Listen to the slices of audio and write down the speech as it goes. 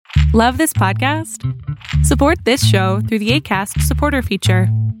Love this podcast? Support this show through the Acast supporter feature.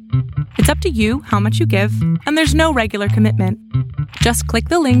 It's up to you how much you give, and there's no regular commitment. Just click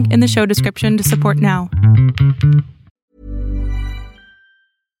the link in the show description to support now.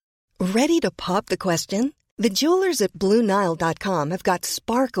 Ready to pop the question? The jewelers at BlueNile.com have got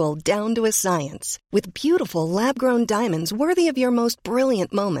sparkle down to a science with beautiful lab-grown diamonds worthy of your most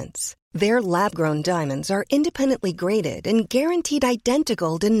brilliant moments. Their lab-grown diamonds are independently graded and guaranteed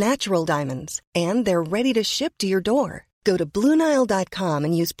identical to natural diamonds, and they're ready to ship to your door. Go to BlueNile.com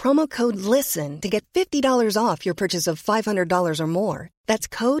and use promo code LISTEN to get $50 off your purchase of $500 or more. That's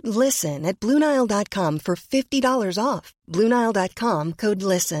code LISTEN at BlueNile.com for $50 off. BlueNile.com, code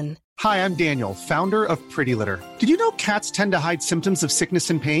LISTEN. Hi, I'm Daniel, founder of Pretty Litter. Did you know cats tend to hide symptoms of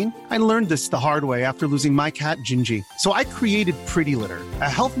sickness and pain? I learned this the hard way after losing my cat, Gingy. So I created Pretty Litter, a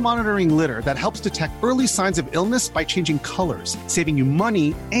health monitoring litter that helps detect early signs of illness by changing colors, saving you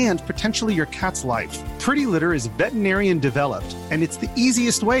money and potentially your cat's life. Pretty Litter is veterinarian developed, and it's the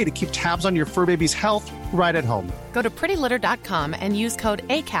easiest way to keep tabs on your fur baby's health right at home. Go to prettylitter.com and use code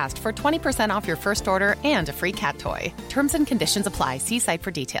ACAST for 20% off your first order and a free cat toy. Terms and conditions apply. See site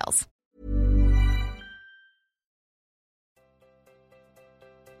for details.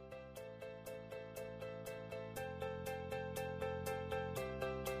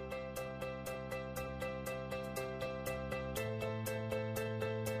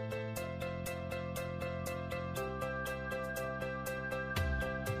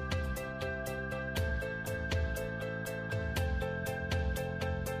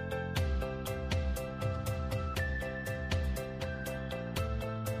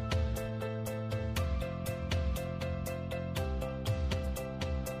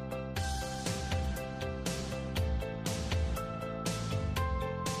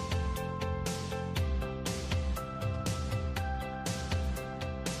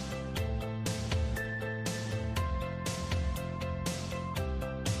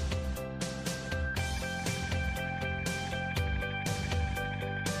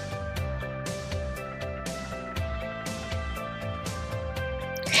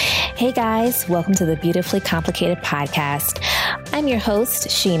 Hey guys, welcome to the Beautifully Complicated Podcast. I'm your host,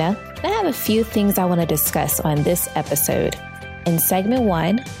 Sheena, and I have a few things I want to discuss on this episode. In segment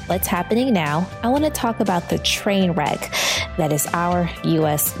 1, What's Happening Now, I want to talk about the train wreck that is our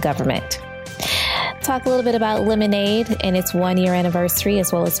U.S. government. Talk a little bit about Lemonade and its 1-year anniversary,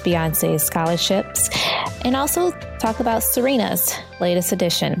 as well as Beyonce's scholarships, and also talk about Serena's latest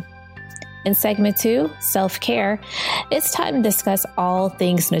edition. In segment 2, self-care, it's time to discuss all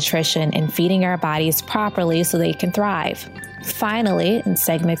things nutrition and feeding our bodies properly so they can thrive. Finally, in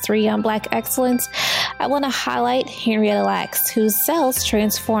segment 3 on Black Excellence, I want to highlight Henrietta Lacks, whose cells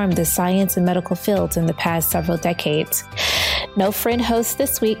transformed the science and medical fields in the past several decades. No friend host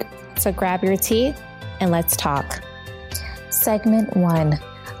this week, so grab your tea and let's talk. Segment 1,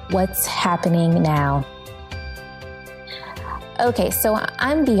 What's Happening Now? Okay, so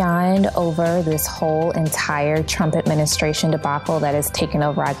I'm beyond over this whole entire Trump administration debacle that has taken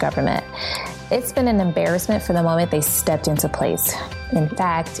over our government. It's been an embarrassment from the moment they stepped into place. In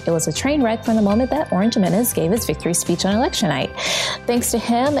fact, it was a train wreck from the moment that Orange Jimenez gave his victory speech on election night. Thanks to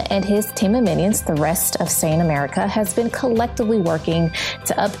him and his team of minions, the rest of Sane America has been collectively working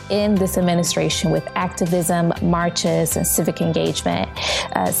to upend this administration with activism, marches, and civic engagement.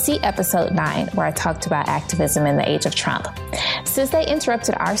 See episode 9, where I talked about activism in the age of Trump. Since they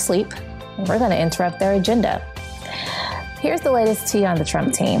interrupted our sleep, we're going to interrupt their agenda. Here's the latest tea on the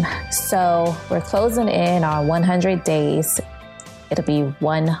Trump team. So we're closing in on 100 days. It'll be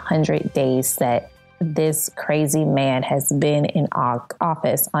 100 days that this crazy man has been in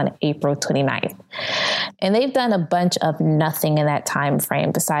office on April 29th. And they've done a bunch of nothing in that time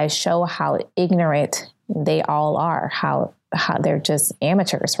frame besides show how ignorant they all are, how they're just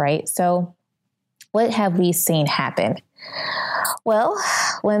amateurs, right? So what have we seen happen? Well,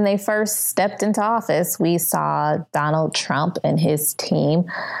 when they first stepped into office, we saw Donald Trump and his team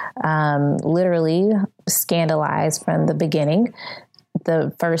literally scandalized from the beginning.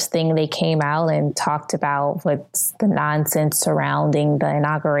 The first thing they came out and talked about was the nonsense surrounding the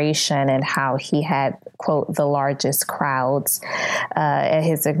inauguration and how he had, quote, the largest crowds at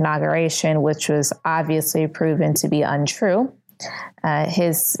his inauguration, which was obviously proven to be untrue.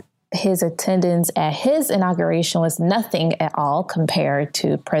 His attendance at his inauguration was nothing at all compared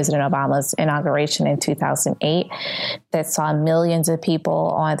to President Obama's inauguration in 2008 that saw millions of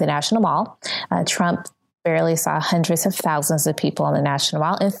people on the National Mall. Trump barely saw hundreds of thousands of people on the National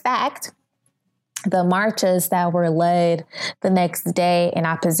Mall. In fact, the marches that were led the next day in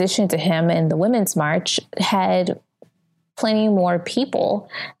opposition to him in the Women's March had plenty more people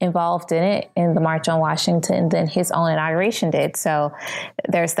involved in it in the March on Washington than his own inauguration did. So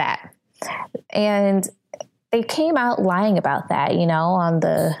there's that. And they came out lying about that, on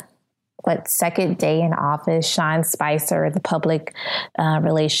the second day in office. Sean Spicer, the public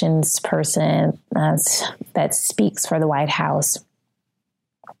relations person that speaks for the White House,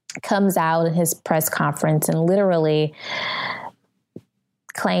 comes out in his press conference and literally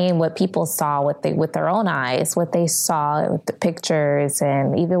claim what people saw with their own eyes, what they saw with the pictures,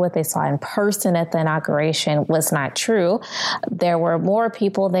 and even what they saw in person at the inauguration was not true. There were more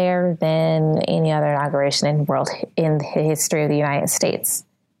people there than any other inauguration in the history of the United States.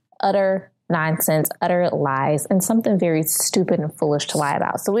 Utter nonsense, utter lies, and something very stupid and foolish to lie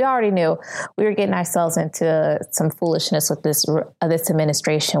about. So we already knew we were getting ourselves into some foolishness with this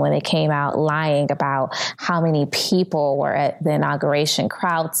administration when they came out lying about how many people were at the inauguration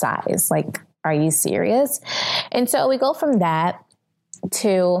crowd size. Like, are you serious? And so we go from that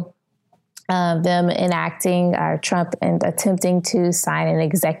to them enacting Trump and attempting to sign an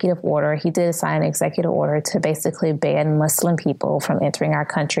executive order. He did sign an executive order to basically ban Muslim people from entering our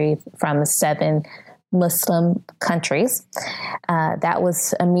country from 7 Muslim countries. That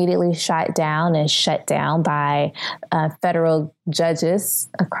was immediately shot down by federal judges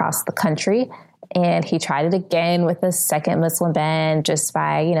across the country. And he tried it again with a second Muslim ban just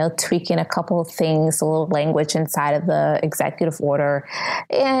by, tweaking a couple of things, a little language inside of the executive order.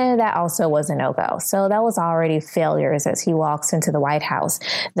 And that also was a no-go. So that was already failures as he walks into the White House,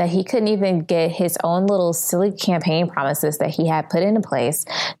 that he couldn't even get his own little silly campaign promises that he had put into place,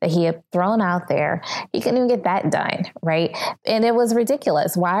 that he had thrown out there. He couldn't even get that done, right? And it was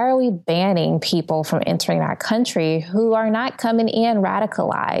ridiculous. Why are we banning people from entering our country who are not coming in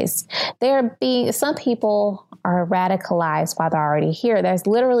radicalized? Some people are radicalized while they're already here. There's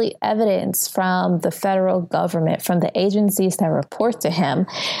literally evidence from the federal government, from the agencies that report to him,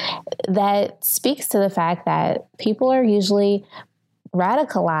 that speaks to the fact that people are usually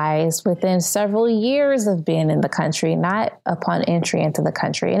radicalized within several years of being in the country, not upon entry into the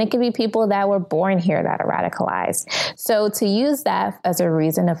country. And it could be people that were born here that are radicalized. So to use that as a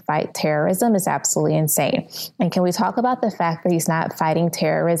reason to fight terrorism is absolutely insane. And can we talk about the fact that he's not fighting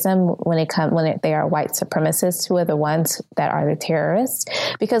terrorism when they are white supremacists who are the ones that are the terrorists?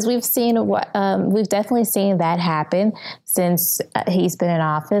 Because we've definitely seen that happen since he's been in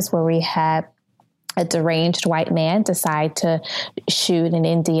office, where we had a deranged white man decide to shoot an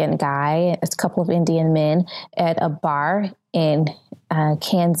Indian guy, a couple of Indian men at a bar in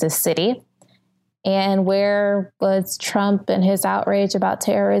Kansas City. And where was Trump and his outrage about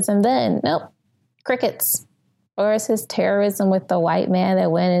terrorism then? Nope, crickets. Or is his terrorism with the white man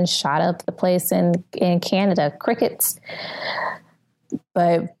that went and shot up the place in Canada? Crickets.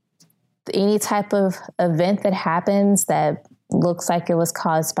 But any type of event that happens that looks like it was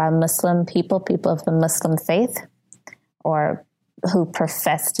caused by Muslim people of the Muslim faith, or who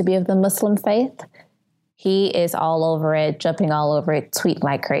profess to be of the Muslim faith, he is all over it, jumping all over it, tweeting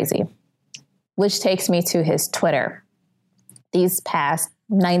like crazy. Which takes me to his Twitter. These past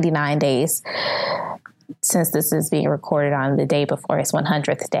 99 days, since this is being recorded on the day before his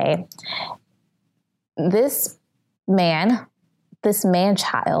 100th day, this man-child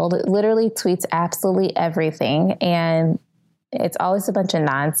literally tweets absolutely everything, and it's always a bunch of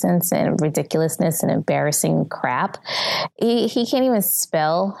nonsense and ridiculousness and embarrassing crap. He can't even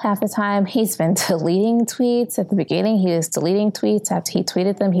spell half the time. He's been deleting tweets. At the beginning, he was deleting tweets. After he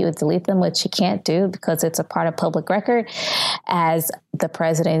tweeted them, he would delete them, which he can't do because it's a part of public record. As the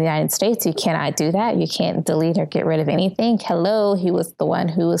president of the United States, you cannot do that. You can't delete or get rid of anything. Hello, he was the one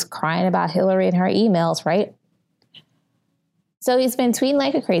who was crying about Hillary and her emails, right? So he's been tweeting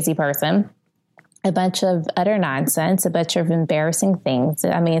like a crazy person. A bunch of utter nonsense, a bunch of embarrassing things.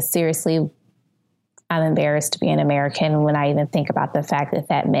 I mean, seriously, I'm embarrassed to be an American when I even think about the fact that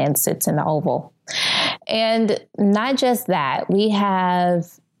that man sits in the Oval. And not just that, we have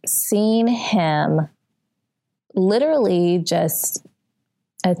seen him literally just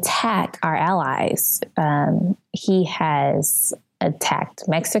attack our allies. He has attacked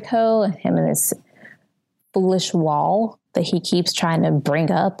Mexico, him and his foolish wall that he keeps trying to bring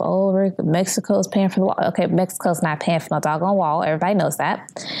up. Oh, Mexico's paying for the wall. Okay, Mexico's not paying for no doggone wall. Everybody knows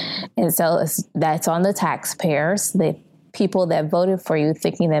that. And so that's on the taxpayers, the people that voted for you,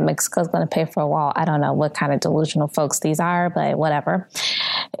 thinking that Mexico's going to pay for a wall. I don't know what kind of delusional folks these are, but whatever.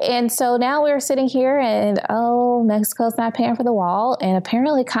 And so now we're sitting here and, Mexico's not paying for the wall. And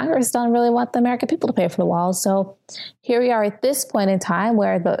apparently Congress don't really want the American people to pay for the wall. So here we are at this point in time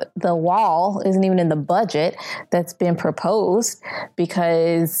where the wall isn't even in the budget that's been proposed,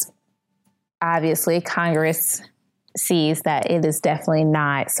 because obviously Congress sees that it is definitely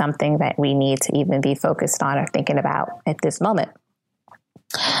not something that we need to even be focused on or thinking about at this moment.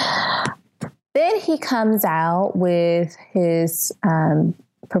 Then he comes out with his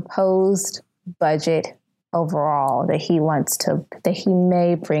proposed budget overall that he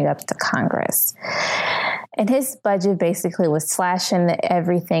may bring up to Congress. And his budget basically was slashing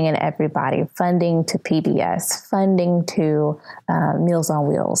everything and everybody, funding to PBS, funding to Meals on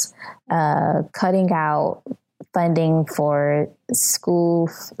Wheels, cutting out funding for school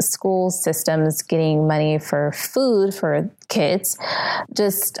systems, getting money for food for kids,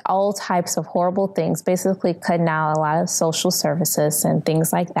 just all types of horrible things, basically cutting out a lot of social services and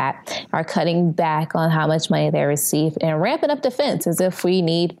things like that, are cutting back on how much money they receive and ramping up defense as if we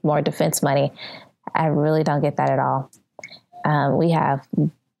need more defense money. I really don't get that at all. We have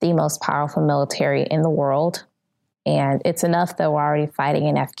the most powerful military in the world, and it's enough that we're already fighting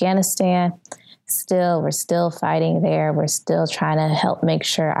in Afghanistan. We're still fighting there. We're still trying to help make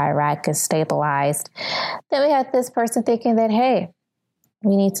sure Iraq is stabilized. Then we had this person thinking that, hey,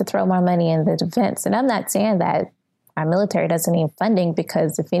 we need to throw more money in the defense. And I'm not saying that our military doesn't need funding,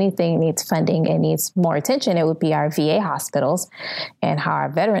 because if anything needs funding and needs more attention, it would be our VA hospitals and how our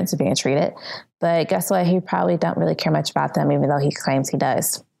veterans are being treated. But guess what? He probably don't really care much about them, even though he claims he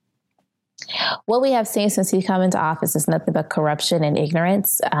does. What we have seen since he come into office is nothing but corruption and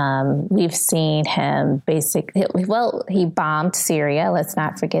ignorance. We've seen him he bombed Syria. Let's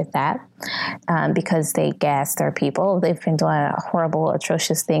not forget that, because they gassed their people. They've been doing horrible,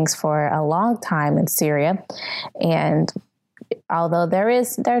 atrocious things for a long time in Syria. And although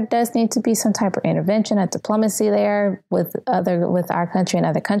there does need to be some type of intervention and diplomacy there with our country and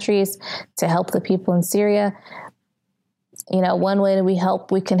other countries to help the people in Syria. One way that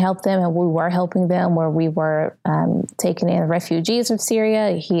we can help them, and we were helping them, where we were taking in refugees from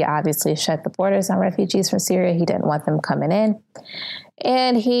Syria. He obviously shut the borders on refugees from Syria. He didn't want them coming in.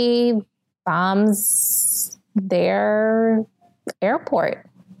 And he bombs their airport.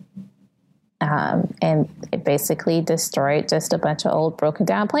 And it basically destroyed just a bunch of old broken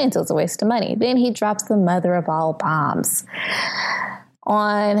down planes. It was a waste of money. Then he drops the mother of all bombs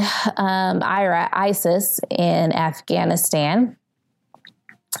on ISIS in Afghanistan.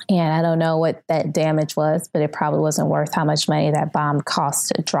 And I don't know what that damage was, but it probably wasn't worth how much money that bomb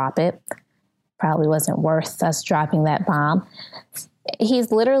cost to drop it. Probably wasn't worth us dropping that bomb.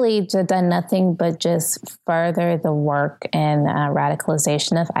 He's literally done nothing but just further the work and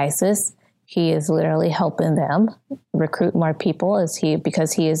radicalization of ISIS. He is literally helping them recruit more people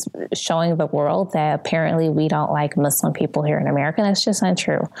because he is showing the world that apparently we don't like Muslim people here in America. That's just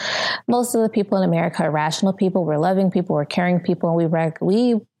untrue. Most of the people in America are rational people. We're loving people. We're caring people. And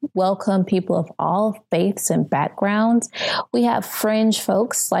we welcome people of all faiths and backgrounds. We have fringe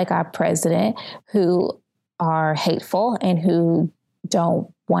folks like our president who are hateful and who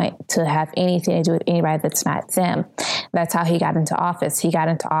don't want to have anything to do with anybody that's not them. That's how he got into office. He got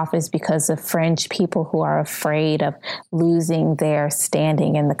into office because of fringe people who are afraid of losing their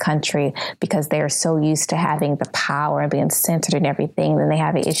standing in the country because they are so used to having the power and being centered in everything. Then they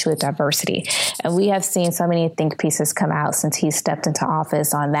have an issue with diversity. And we have seen so many think pieces come out since he stepped into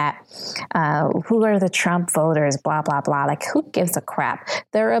office on that. Who are the Trump voters? Blah, blah, blah. Like, who gives a crap?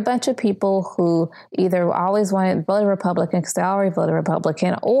 There are a bunch of people who either always wanted to vote Republican because they already voted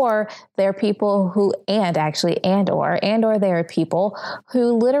Republican, or they're people who, or there are people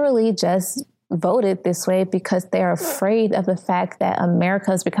who literally just voted this way because they're afraid of the fact that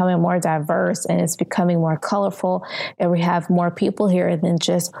America is becoming more diverse and it's becoming more colorful, and we have more people here than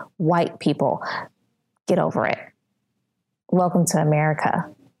just white people. Get over it. Welcome to America.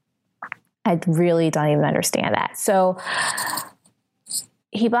 I really don't even understand that. So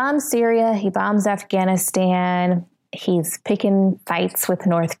he bombs Syria, he bombs Afghanistan. He's picking fights with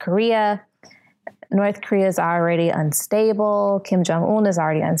North Korea. North Korea is already unstable. Kim Jong-un is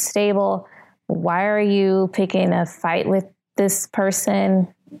already unstable. Why are you picking a fight with this person?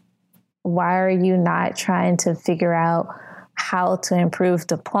 Why are you not trying to figure out how to improve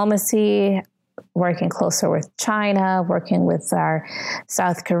diplomacy, working closer with China, working with our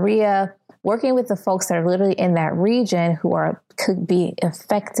South Korea, working with the folks that are literally in that region who could be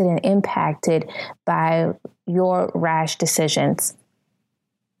affected and impacted by your rash decisions?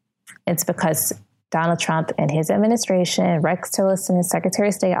 It's because Donald Trump and his administration, Rex Tillerson, his Secretary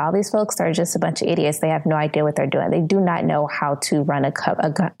of State, all these folks are just a bunch of idiots. They have no idea what they're doing. They do not know how to run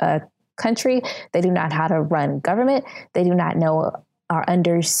a country. They do not know how to run government. They do not know or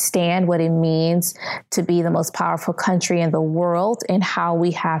understand what it means to be the most powerful country in the world and how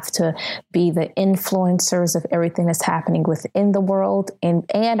we have to be the influencers of everything that's happening within the world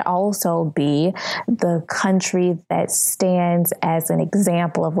and also be the country that stands as an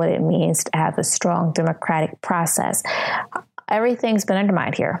example of what it means to have a strong democratic process. Everything's been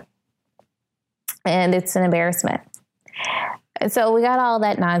undermined here, and it's an embarrassment. And so we got all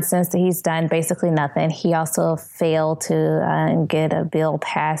that nonsense that he's done basically nothing. He also failed to get a bill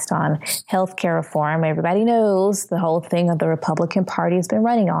passed on healthcare reform. Everybody knows the whole thing of the Republican Party has been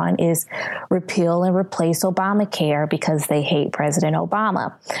running on is repeal and replace Obamacare because they hate President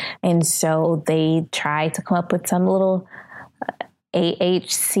Obama. And so they tried to come up with some little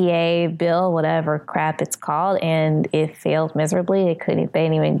AHCA bill, whatever crap it's called, and it failed miserably. They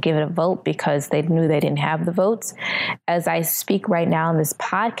didn't even give it a vote because they knew they didn't have the votes. As I speak right now in this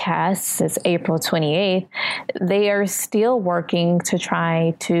podcast, since April 28th, they are still working to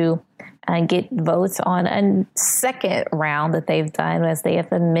try to get votes on a second round that they've done as they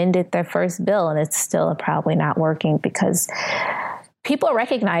have amended their first bill, and it's still probably not working because people are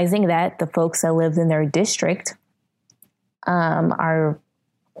recognizing that the folks that live in their district are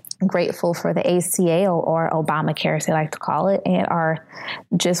grateful for the ACA or Obamacare, as they like to call it, and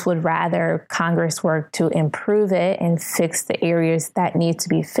would rather Congress work to improve it and fix the areas that need to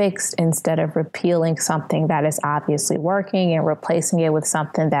be fixed instead of repealing something that is obviously working and replacing it with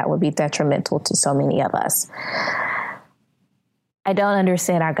something that would be detrimental to so many of us. I don't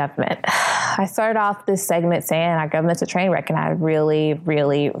understand our government. I started off this segment saying our government's a train wreck, and I really,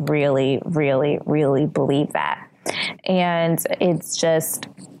 really, really, really, really believe that. And it's just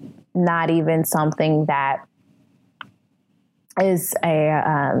not even something that is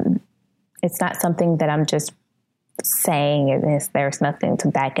it's not something that I'm just saying. There's nothing to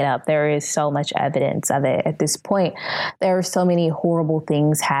back it up. There is so much evidence of it at this point. There are so many horrible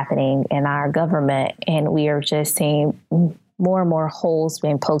things happening in our government, and we are just seeing more and more holes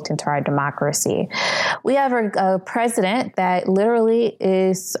being poked into our democracy. We have a president that literally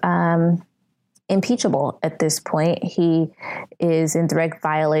is impeachable at this point. He is in direct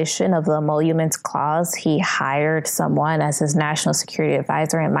violation of the Emoluments Clause. He hired someone as his national security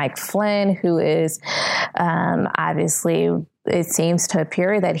advisor, and Mike Flynn, who is obviously, it seems to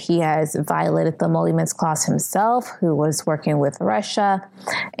appear that he has violated the Emoluments Clause himself, who was working with Russia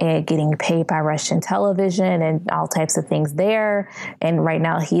and getting paid by Russian television and all types of things there. And right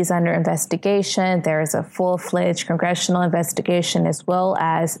now he's under investigation. There's a full-fledged congressional investigation as well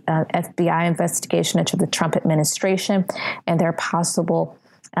as an FBI investigation into the Trump administration and their possible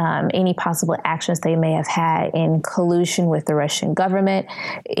any possible actions they may have had in collusion with the Russian government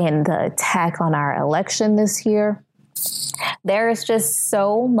in the attack on our election this year. There is just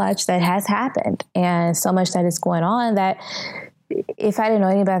so much that has happened and so much that is going on that if I didn't know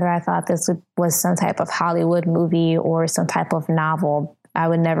any better, I thought this was some type of Hollywood movie or some type of novel. I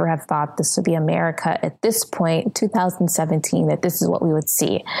would never have thought this would be America at this point, 2017, that this is what we would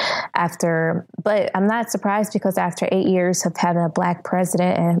see but I'm not surprised because after 8 years of having a Black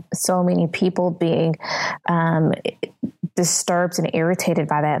president and so many people being disturbed and irritated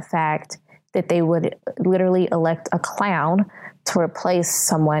by that fact, that they would literally elect a clown to replace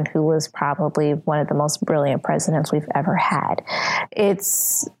someone who was probably one of the most brilliant presidents we've ever had.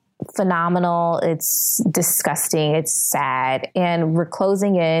 It's phenomenal. It's disgusting. It's sad. And we're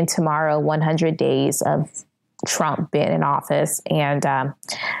closing in tomorrow 100 days of Trump being in office. And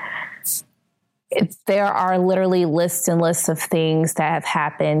there are literally lists and lists of things that have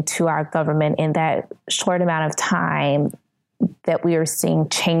happened to our government in that short amount of time that we are seeing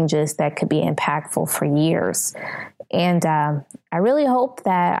changes that could be impactful for years. And I really hope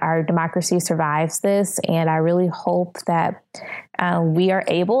that our democracy survives this. And I really hope that we are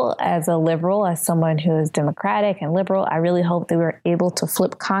able, as a liberal, as someone who is democratic and liberal, I really hope that we're able to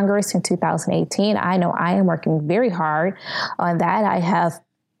flip Congress in 2018. I know I am working very hard on that. I have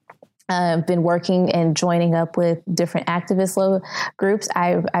been working and joining up with different activist groups.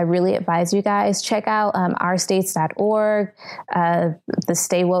 I really advise you guys, check out ourstates.org, the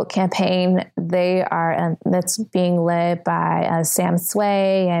Stay Woke campaign. They are, that's being led by Sam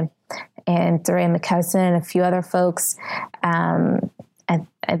Sway and Thurman McCutcheon and a few other folks. And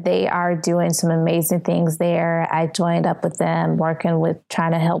they are doing some amazing things there. I joined up with them,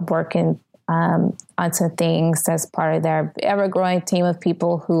 trying to help work on some things as part of their ever-growing team of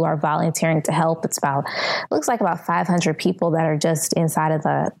people who are volunteering to help. Looks like about 500 people that are just inside of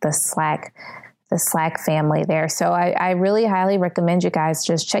the Slack family there. So I really highly recommend you guys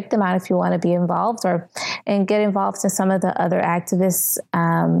just check them out if you want to be involved and get involved in some of the other activists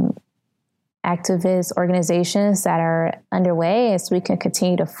activist organizations that are underway as we can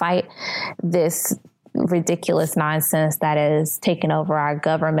continue to fight this ridiculous nonsense that is taking over our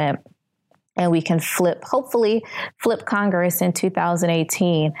government. And we can hopefully flip Congress in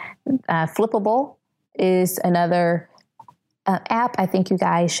 2018. Flippable is another app I think you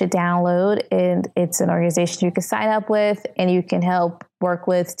guys should download. And it's an organization you can sign up with and you can work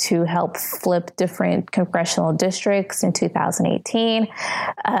with to help flip different congressional districts in 2018.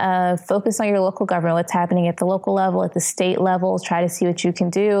 Focus on your local government, what's happening at the local level, at the state level. Try to see what you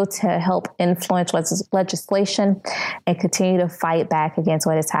can do to help influence legislation and continue to fight back against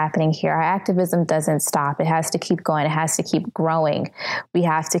what is happening here. Our activism doesn't stop. It has to keep going. It has to keep growing. We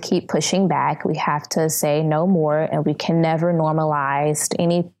have to keep pushing back. We have to say no more, and we can never normalize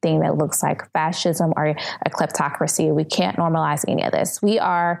anything that looks like fascism or a kleptocracy. We can't normalize any of this. We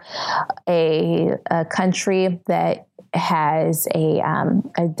are a country that has a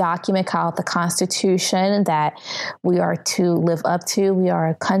document called the Constitution that we are to live up to. We are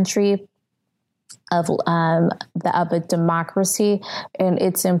a country of a democracy, and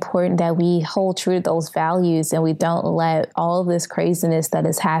it's important that we hold true to those values and we don't let all of this craziness that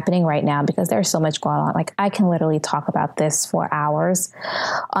is happening right now, because there's so much going on. Like, I can literally talk about this for hours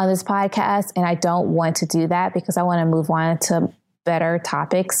on this podcast, and I don't want to do that because I want to move on to better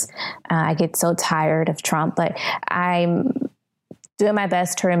topics. I get so tired of Trump, but I'm doing my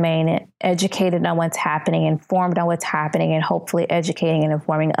best to remain educated on what's happening, informed on what's happening, and hopefully educating and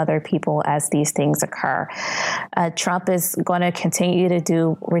informing other people as these things occur. Trump is going to continue to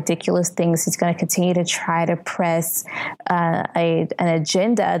do ridiculous things. He's going to continue to try to press an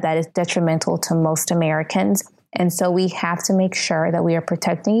agenda that is detrimental to most Americans. And so we have to make sure that we are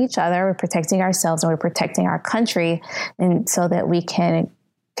protecting each other, we're protecting ourselves, and we're protecting our country, and so that we can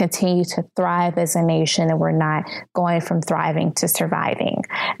continue to thrive as a nation and we're not going from thriving to surviving.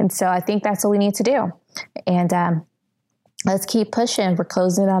 And so I think that's what we need to do. And let's keep pushing. We're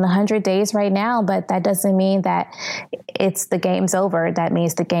closing on 100 days right now, but that doesn't mean that the game's over. That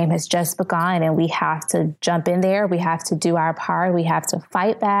means the game has just begun, and we have to jump in there. We have to do our part. We have to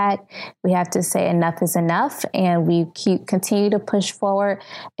fight back. We have to say enough is enough, and we continue to push forward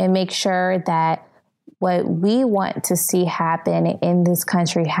and make sure that what we want to see happen in this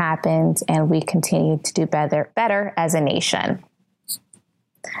country happens, and we continue to do better as a nation.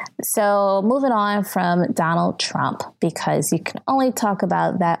 So moving on from Donald Trump, because you can only talk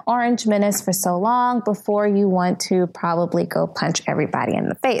about that orange menace for so long before you want to probably go punch everybody in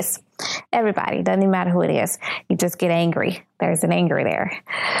the face. Everybody, doesn't even matter who it is. You just get angry. There's an anger there.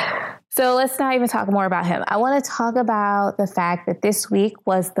 So let's not even talk more about him. I want to talk about the fact that this week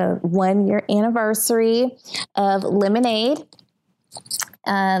was the 1-year anniversary of Lemonade.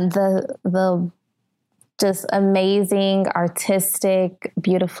 The just amazing, artistic,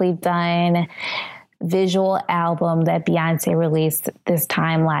 beautifully done visual album that Beyonce released this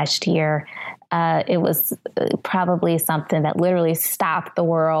time last year. It was probably something that literally stopped the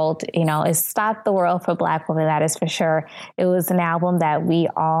world. You know, it stopped the world for Black women, that is for sure. It was an album that we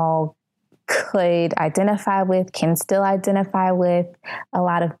all could identify with, can still identify with. A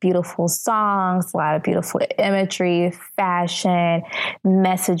lot of beautiful songs, a lot of beautiful imagery, fashion,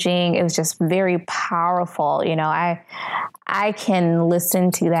 messaging. It was just very powerful. You know, I can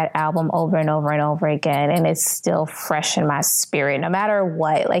listen to that album over and over and over again, and it's still fresh in my spirit, no matter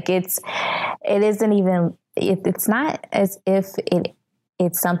what. Like, it's not as if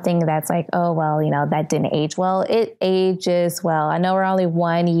it's something that's like, oh, well, you know, that didn't age well. It ages well. I know we're only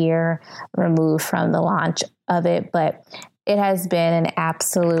 1 year removed from the launch of it, but it has been an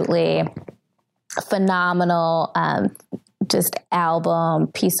absolutely phenomenal just album,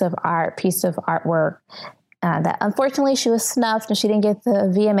 piece of artwork. That unfortunately she was snuffed and she didn't get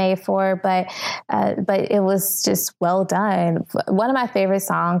the VMA for, but it was just well done. One of my favorite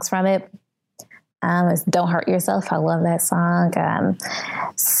songs from it is Don't Hurt Yourself. I love that song.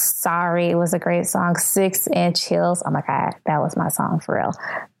 Sorry was a great song. 6 Inch Heels. Oh my God, that was my song for real.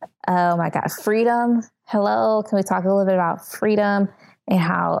 Oh my God. Freedom. Hello. Can we talk a little bit about freedom and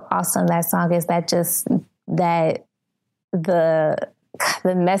how awesome that song is? The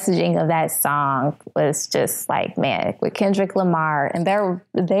messaging of that song was just like, man, with Kendrick Lamar and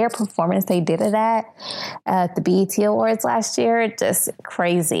their performance they did of that at the BET Awards last year, just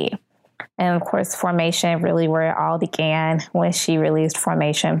crazy. And of course, Formation, really where it all began when she released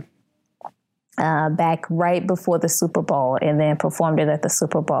Formation back right before the Super Bowl, and then performed it at the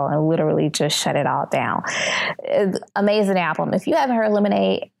Super Bowl and literally just shut it all down. Amazing album. If you haven't heard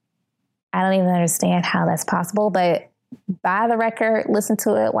Lemonade, I don't even understand how that's possible, but buy the record, listen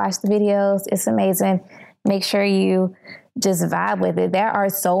to it, watch the videos. It's amazing. Make sure you just vibe with it. There are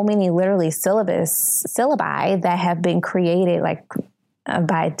so many literally syllabi that have been created like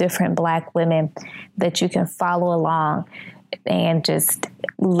by different Black women that you can follow along and just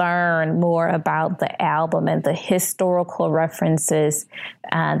learn more about the album and the historical references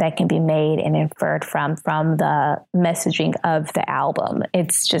that can be made and inferred from the messaging of the album.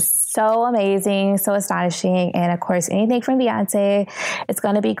 It's just so amazing, so astonishing. And of course, anything from Beyonce, it's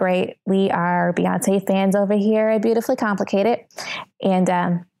going to be great. We are Beyonce fans over here at Beautifully Complicated.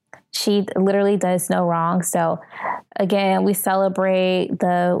 And she literally does no wrong. So again, we celebrate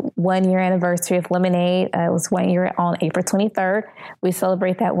the 1 year anniversary of Lemonade. It was 1 year on April 23rd. We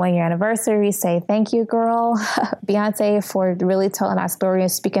celebrate that 1 year anniversary. We say, thank you, girl, Beyonce, for really telling our story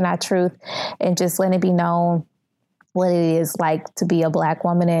and speaking our truth and just letting it be known what it is like to be a Black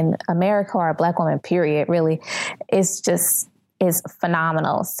woman in America, or a Black woman, period, really. It's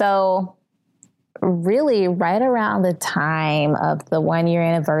phenomenal. So really right around the time of the 1 year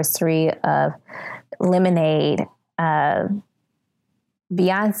anniversary of Lemonade,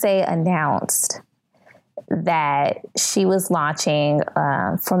 Beyonce announced that she was launching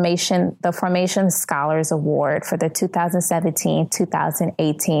the Formation Scholars Award for the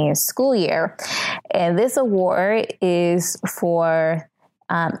 2017-2018 school year. And this award is for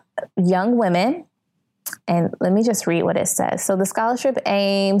young women. And let me just read what it says. So the scholarship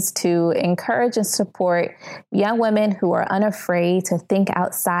aims to encourage and support young women who are unafraid to think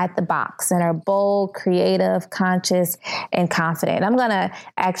outside the box and are bold, creative, conscious, and confident. I'm going to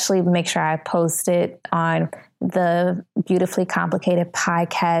actually make sure I post it on the Beautifully Complicated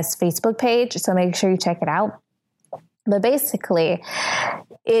podcast Facebook page. So make sure you check it out. But basically,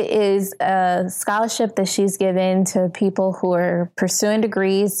 it is a scholarship that she's given to people who are pursuing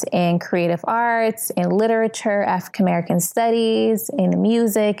degrees in creative arts, in literature, African American studies, in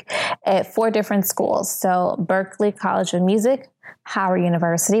music at 4 different schools. So Berklee College of Music, Howard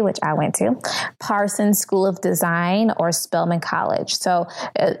University, which I went to, Parsons School of Design, or Spelman College. So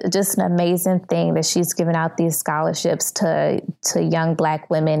just an amazing thing that she's given out these scholarships to young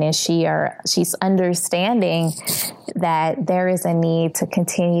Black women. And she's understanding that there is a need to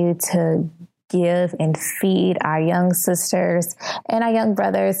continue to give and feed our young sisters and our young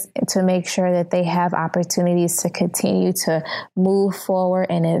brothers to make sure that they have opportunities to continue to move forward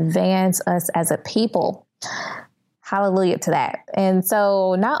and advance us as a people. Hallelujah to that. And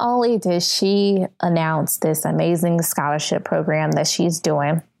so not only did she announce this amazing scholarship program that she's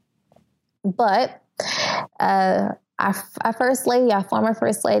doing, but our first lady, our former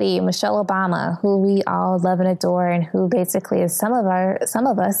first lady, Michelle Obama, who we all love and adore, and who basically is some of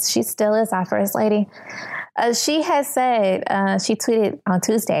us, she still is our first lady. She has said, she tweeted on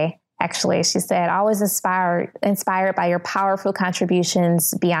Tuesday, actually, she said, always inspired by your powerful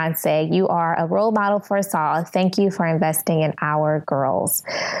contributions, Beyonce. You are a role model for us all. Thank you for investing in our girls.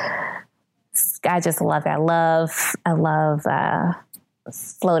 I just love that. I love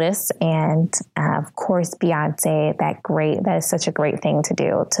FLOTUS and of course Beyonce. That is such a great thing to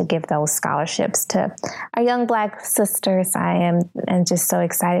do, to give those scholarships to our young Black sisters. I am just so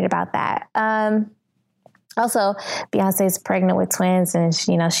excited about that. Also, Beyonce is pregnant with twins, and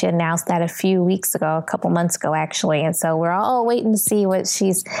she announced that a couple months ago, actually. And so we're all waiting to see what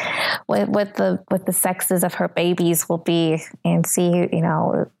the sexes of her babies will be, and see,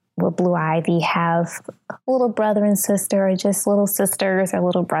 will Blue Ivy have a little brother and sister, or just little sisters or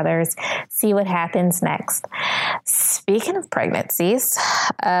little brothers? See what happens next. Speaking of pregnancies,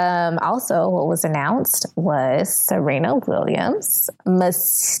 also what was announced was Serena Williams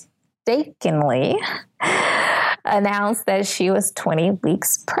mistakenly announced that she was 20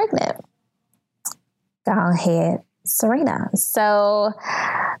 weeks pregnant. Go ahead, Serena. So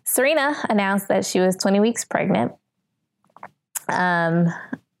Serena announced that she was 20 weeks pregnant.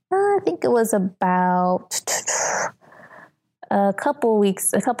 I think it was about a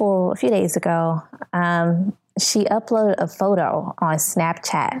few days ago. She uploaded a photo on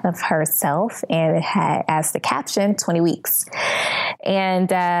Snapchat of herself, and it had as the caption 20 weeks. And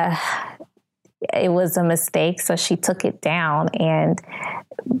it was a mistake, so she took it down. And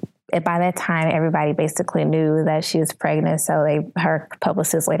by that time, everybody basically knew that she was pregnant. So her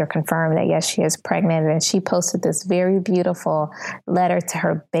publicist later confirmed that, yes, she is pregnant. And she posted this very beautiful letter to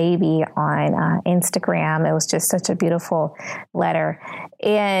her baby on Instagram. It was just such a beautiful letter.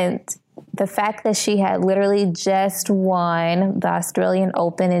 And the fact that she had literally just won the Australian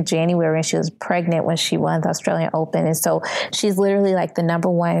Open in January, and she was pregnant when she won the Australian Open. And so she's literally like the number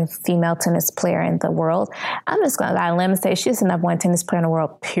one female tennis player in the world. I'm just going to go out on a limb and say she's the number one tennis player in the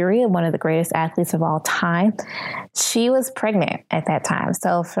world, period. One of the greatest athletes of all time. She was pregnant at that time.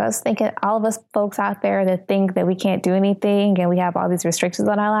 So for us thinking, all of us folks out there that think that we can't do anything and we have all these restrictions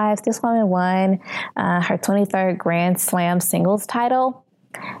on our lives, this woman won her 23rd Grand Slam singles title.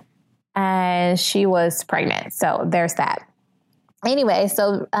 And she was pregnant. So there's that. Anyway,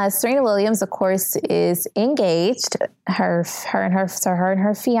 so Serena Williams, of course, is engaged. Her and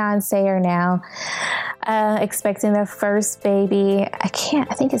her fiance are now expecting their first baby. I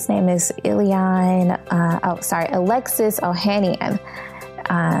think his name is Alexis Ohanian.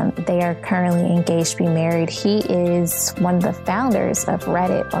 They are currently engaged to be married. He is one of the founders of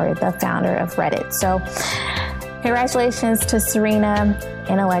Reddit, or the founder of Reddit. So congratulations to Serena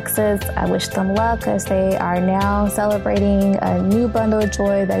and Alexis. I wish them luck as they are now celebrating a new bundle of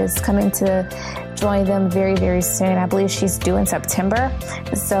joy that is coming to join them very, very soon. I believe she's due in September.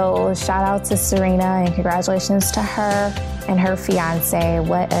 So shout out to Serena and congratulations to her and her fiance.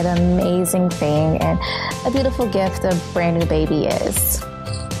 What an amazing thing and a beautiful gift a brand new baby is.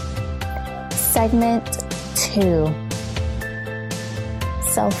 Segment 2,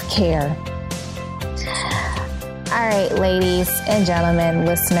 self-care. All right, ladies and gentlemen,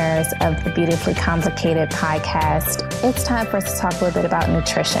 listeners of the Beautifully Complicated podcast, it's time for us to talk a little bit about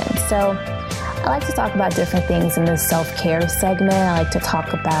nutrition. So I like to talk about different things in this self-care segment. I like to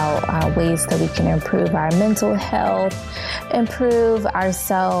talk about ways that we can improve our mental health, improve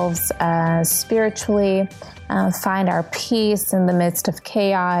ourselves spiritually, find our peace in the midst of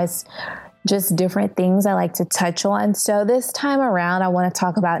chaos, just different things I like to touch on. So this time around, I want to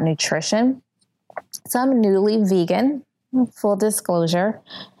talk about nutrition. So I'm newly vegan, full disclosure,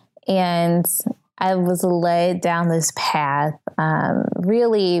 and I was led down this path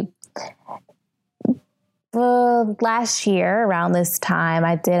last year around this time.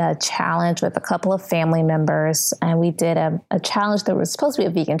 I did a challenge with a couple of family members, and we did a challenge that was supposed to be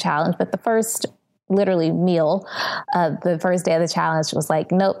a vegan challenge, but the first literally meal, the first day of the challenge was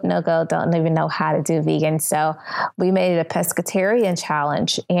like, nope, no go, don't even know how to do vegan. So we made it a pescatarian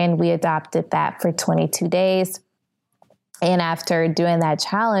challenge and we adopted that for 22 days. And after doing that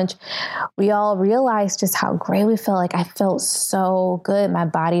challenge, we all realized just how great we felt. Like I felt so good. My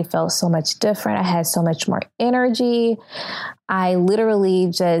body felt so much different. I had so much more energy. I literally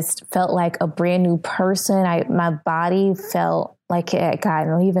just felt like a brand new person. My body felt like it had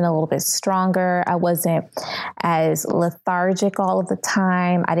gotten even a little bit stronger. I wasn't as lethargic all of the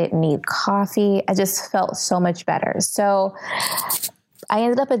time. I didn't need coffee. I just felt so much better. So I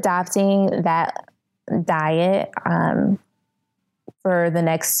ended up adopting that diet for the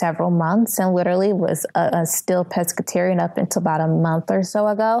next several months and literally was a still pescatarian up until about a month or so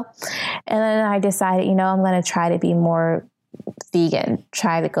ago. And then I decided, I'm going to try to be more vegan,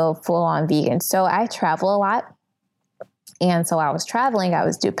 try to go full on vegan. So I travel a lot. And so I was traveling, I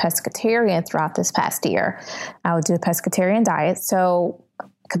was doing pescatarian throughout this past year. I would do a pescatarian diet. So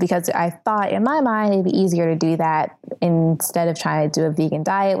because I thought in my mind, it'd be easier to do that instead of trying to do a vegan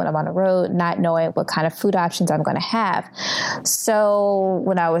diet when I'm on the road, not knowing what kind of food options I'm going to have. So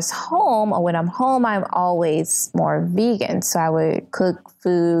when I was home, or when I'm home, I'm always more vegan. So I would cook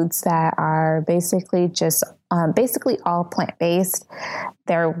foods that are basically just basically all plant-based.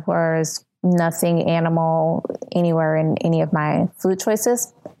 There was nothing animal anywhere in any of my food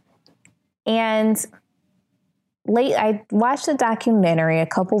choices. And I watched a documentary a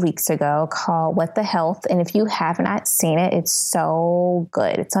couple weeks ago called What the Health. And if you have not seen it, it's so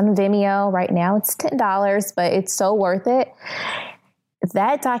good. It's on Vimeo right now. It's $10, but it's so worth it.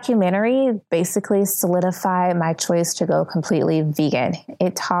 That documentary basically solidified my choice to go completely vegan.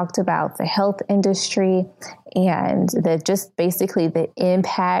 It talked about the health industry and the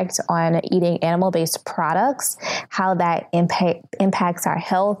impact on eating animal-based products, how that impacts our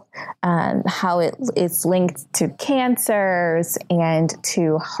health, how it's linked to cancers and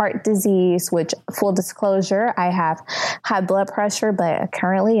to heart disease, which, full disclosure, I have high blood pressure, but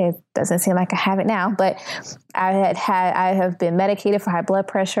currently it doesn't seem like I have it now, but I have been medicated for high blood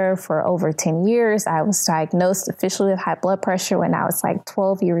pressure for over 10 years. I was diagnosed officially with high blood pressure when I was like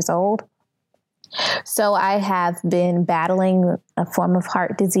 12 years old. So I have been battling a form of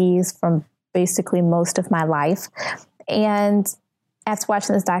heart disease from basically most of my life. And after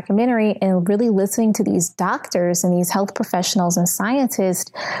watching this documentary and really listening to these doctors and these health professionals and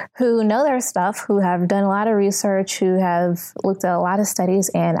scientists who know their stuff, who have done a lot of research, who have looked at a lot of studies,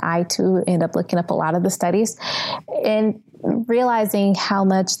 and I too end up looking up a lot of the studies and realizing how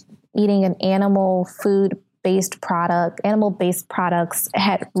much eating an animal-based products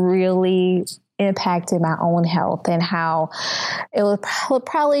had really impacted my own health, and how it would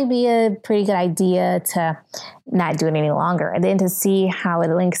probably be a pretty good idea to not do it any longer. And then to see how it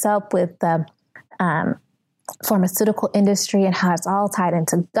links up with the pharmaceutical industry and how it's all tied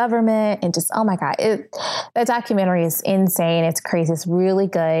into government, and just, oh my God, that documentary is insane. It's crazy. It's really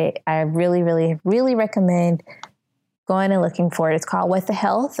good. I really, really, really recommend going and looking for it. It's called What the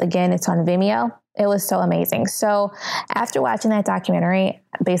Health. Again, it's on Vimeo. It was so amazing. So after watching that documentary,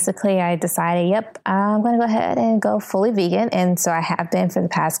 basically I decided, yep, I'm going to go ahead and go fully vegan. And so I have been for the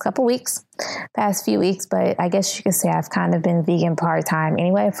past few weeks, but I guess you could say I've kind of been vegan part-time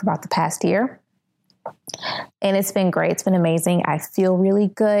anyway for about the past year. And it's been great. It's been amazing. I feel really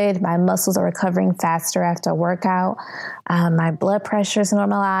good. My muscles are recovering faster after a workout. My blood pressure is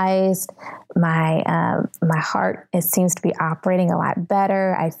normalized. My heart, it seems to be operating a lot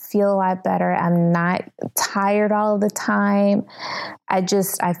better. I feel a lot better. I'm not tired all of the time. I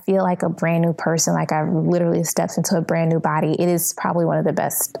feel like a brand new person. Like I've literally stepped into a brand new body. It is probably one of the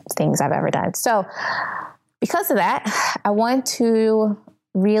best things I've ever done. So because of that, I want to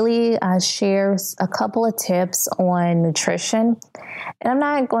really share a couple of tips on nutrition. And I'm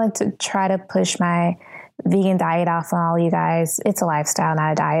not going to try to push my vegan diet off on all you guys. It's a lifestyle,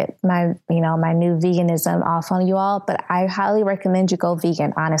 not a diet. My new veganism off on you all, but I highly recommend you go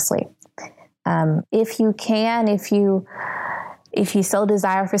vegan, honestly. If you can, if you so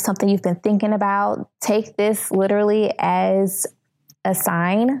desire for something you've been thinking about, take this literally as a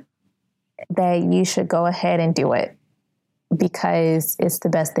sign that you should go ahead and do it, because it's the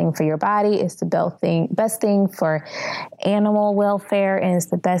best thing for your body. It's the best thing for animal welfare, and it's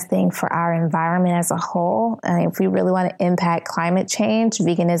the best thing for our environment as a whole. And if we really want to impact climate change,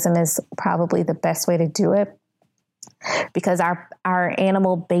 veganism is probably the best way to do it, because our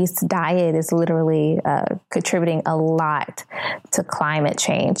animal-based diet is literally contributing a lot to climate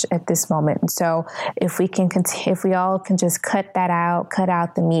change at this moment. And so if we all can just cut that out, cut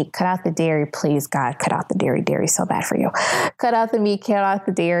out the meat, cut out the dairy, please God, cut out the dairy. Dairy's so bad for you. Cut out the meat, cut out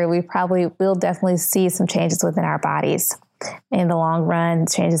the dairy. We'll definitely see some changes within our bodies in the long run,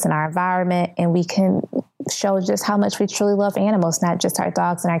 changes in our environment, and we can show just how much we truly love animals, not just our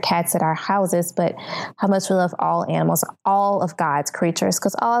dogs and our cats at our houses, but how much we love all animals, all of God's creatures,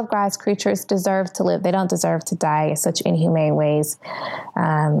 because all of God's creatures deserve to live. They don't deserve to die in such inhumane ways.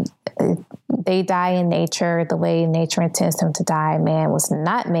 They die in nature the way nature intends them to die. Man was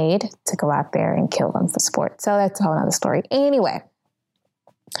not made to go out there and kill them for sport. So that's a whole other story. Anyway,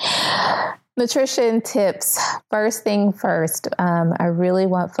 nutrition tips. First thing first, I really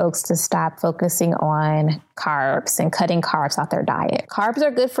want folks to stop focusing on carbs and cutting carbs out their diet. Carbs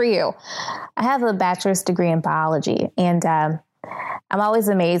are good for you. I have a bachelor's degree in biology, and I'm always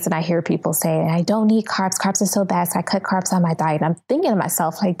amazed when I hear people say, I don't need carbs. Carbs are so bad, so I cut carbs on my diet. And I'm thinking to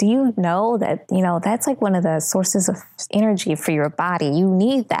myself, like, do you know that, that's like one of the sources of energy for your body. You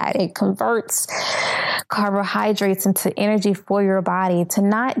need that. It converts carbohydrates into energy for your body to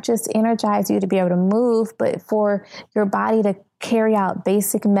not just energize you to be able to move, but for your body to carry out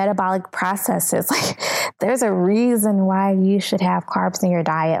basic metabolic processes. Like, there's a reason why you should have carbs in your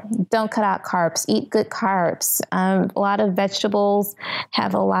diet. Don't cut out carbs. Eat good carbs. A lot of vegetables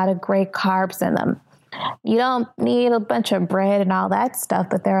have a lot of great carbs in them. You don't need a bunch of bread and all that stuff,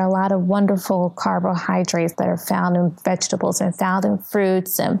 but there are a lot of wonderful carbohydrates that are found in vegetables and found in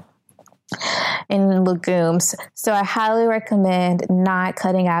fruits and in legumes. So I highly recommend not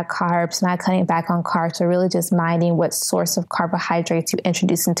cutting out carbs, not cutting back on carbs, or really just minding what source of carbohydrates you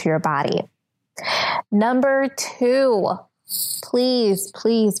introduce into your body. Number 2, please,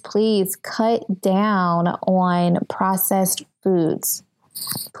 please, please cut down on processed foods.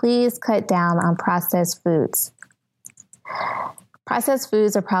 Please cut down on processed foods. Processed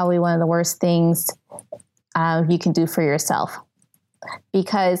foods are probably one of the worst things you can do for yourself,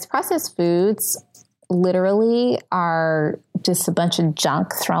 because processed foods literally are just a bunch of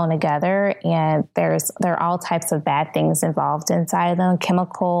junk thrown together, and there are all types of bad things involved inside of them.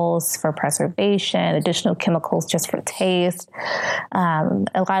 Chemicals for preservation, additional chemicals just for taste. A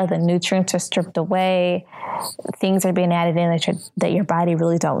lot of the nutrients are stripped away. Things are being added in that your body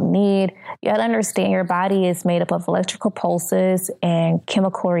really don't need. You got to understand your body is made up of electrical pulses and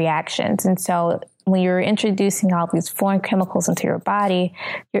chemical reactions. And so when you're introducing all these foreign chemicals into your body,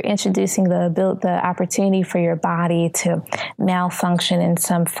 you're introducing the opportunity for your body to malfunction in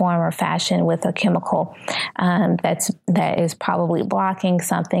some form or fashion with a chemical that is probably blocking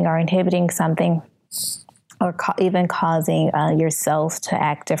something or inhibiting something, or even causing your cells to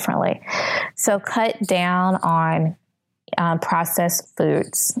act differently. So cut down on processed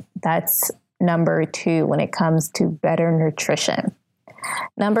foods. That's number 2 when it comes to better nutrition.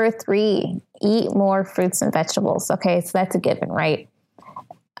 Number 3, eat more fruits and vegetables. Okay, so that's a given, right?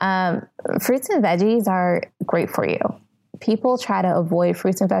 Fruits and veggies are great for you. People try to avoid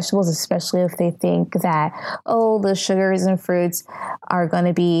fruits and vegetables, especially if they think that, the sugars in fruits are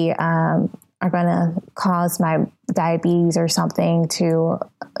going to cause my diabetes or something to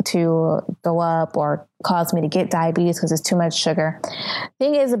go up or cause me to get diabetes because it's too much sugar.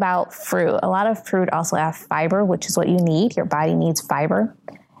 Thing is about fruit, a lot of fruit also have fiber, which is what you need. Your body needs fiber.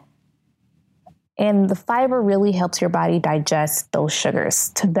 And the fiber really helps your body digest those sugars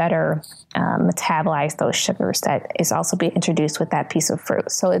to better metabolize those sugars that is also being introduced with that piece of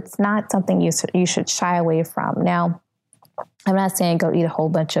fruit. So it's not something you should shy away from. Now, I'm not saying go eat a whole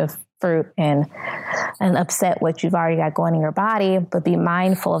bunch of fruit and upset what you've already got going in your body, but be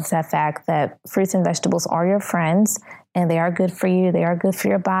mindful of that fact that fruits and vegetables are your friends and they are good for you. They are good for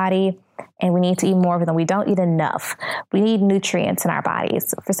your body. And we need to eat more of them. We don't eat enough. We need nutrients in our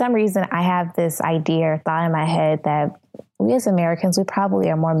bodies. For some reason, I have this idea or thought in my head that we as Americans, we probably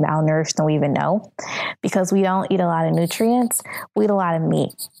are more malnourished than we even know because we don't eat a lot of nutrients. We eat a lot of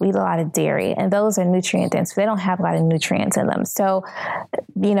meat. We eat a lot of dairy. And those are nutrient dense. They don't have a lot of nutrients in them. So,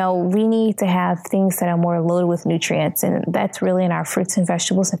 we need to have things that are more loaded with nutrients. And that's really in our fruits and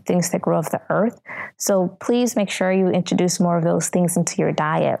vegetables and things that grow off the earth. So please make sure you introduce more of those things into your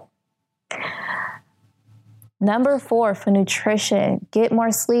diet. Number 4 for nutrition, get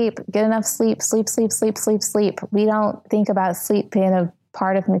more sleep, get enough sleep, sleep. We don't think about sleep being a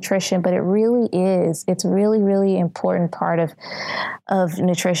part of nutrition, but it really is. It's really, really important part of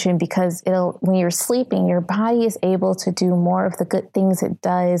nutrition because when you're sleeping, your body is able to do more of the good things it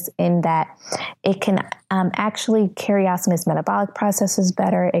does in that it can actually carry out some of its metabolic processes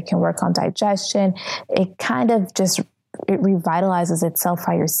better. It can work on digestion. It kind of it revitalizes itself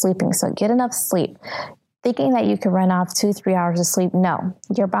while you're sleeping. So get enough sleep. Thinking that you can run off 2-3 hours of sleep. No,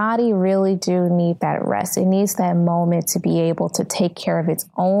 your body really do need that rest. It needs that moment to be able to take care of its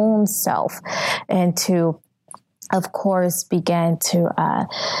own self and to, of course, begin to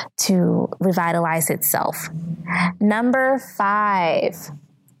revitalize itself. Number 5,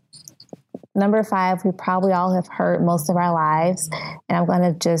 we probably all have heard most of our lives, and I'm going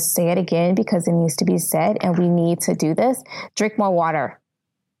to just say it again because it needs to be said, and we need to do this. Drink more water.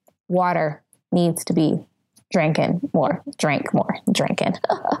 Water needs to be drink more. Drink more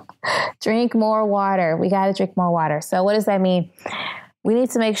water. We got to drink more water. So what does that mean? We need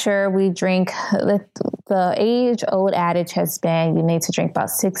to make sure we drink, the age-old adage has been you need to drink about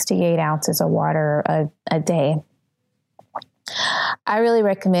 6 to 8 ounces of water a day. I really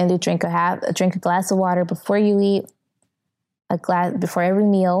recommend you drink a glass of water before you eat, a glass before every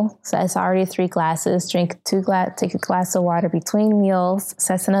meal. So that's already 3 glasses. Take a glass of water between meals.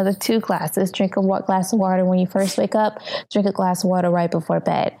 So that's another 2 glasses. Drink a glass of water when you first wake up. Drink a glass of water right before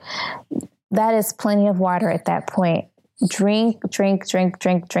bed. That is plenty of water at that point. Drink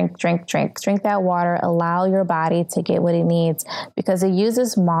that water. Allow your body to get what it needs because it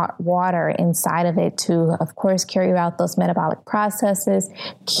uses water inside of it to, of course, carry out those metabolic processes,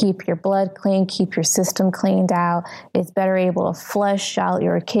 keep your blood clean, keep your system cleaned out. It's better able to flush out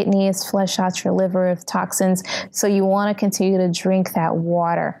your kidneys, flush out your liver of toxins. So you want to continue to drink that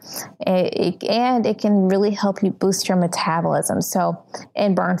water. And it can really help you boost your metabolism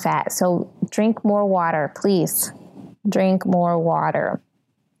and burn fat. So drink more water, please. Drink more water.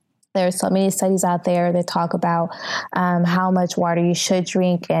 There's so many studies out there that talk about how much water you should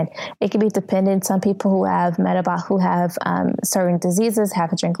drink, and it can be dependent. Some people who have certain diseases have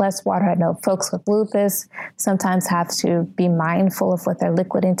to drink less water. I know folks with lupus sometimes have to be mindful of what their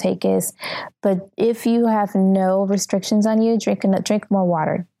liquid intake is. But if you have no restrictions on you, drink more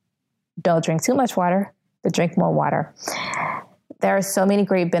water. Don't drink too much water, but drink more water. There are so many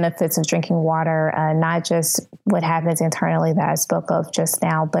great benefits of drinking water, not just what happens internally that I spoke of just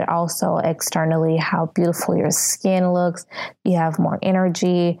now, but also externally, how beautiful your skin looks. You have more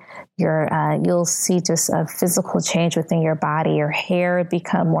energy. You'll see just a physical change within your body. Your hair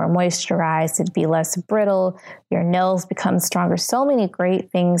become more moisturized. It'd be less brittle. Your nails become stronger. So many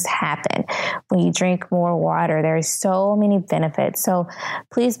great things happen when you drink more water. There's so many benefits. So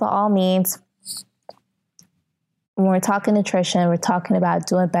please, by all means, when we're talking nutrition, we're talking about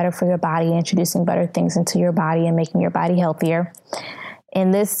doing better for your body, introducing better things into your body and making your body healthier. In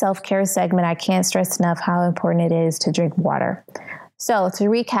this self-care segment, I can't stress enough how important it is to drink water. So to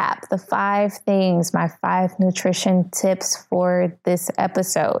recap, the 5 things, my 5 nutrition tips for this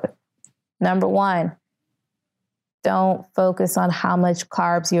episode. Number 1, Don't focus on how much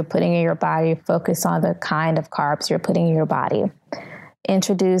carbs you're putting in your body. Focus on the kind of carbs you're putting in your body.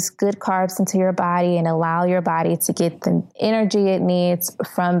 Introduce good carbs into your body and allow your body to get the energy it needs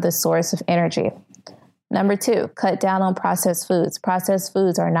from the source of energy. Number 2, cut down on processed foods. Processed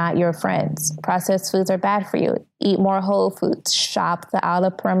foods are not your friends. Processed foods are bad for you. Eat more whole foods. Shop the outer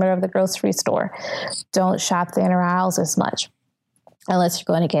perimeter of the grocery store. Don't shop the inner aisles as much, unless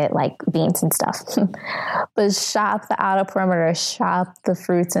you're going to get like beans and stuff. But shop the outer perimeter. Shop the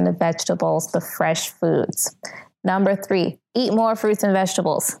fruits and the vegetables, the fresh foods. Number 3, eat more fruits and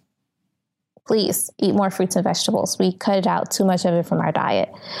vegetables. Please eat more fruits and vegetables. We cut out too much of it from our diet.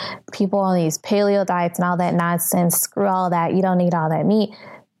 People on these paleo diets and all that nonsense, screw all that. You don't need all that meat.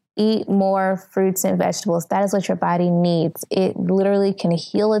 Eat more fruits and vegetables. That is what your body needs. It literally can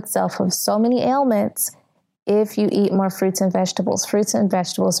heal itself of so many ailments if you eat more fruits and vegetables. Fruits and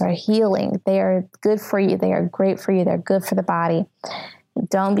vegetables are healing. They are good for you. They are great for you. They're good for the body.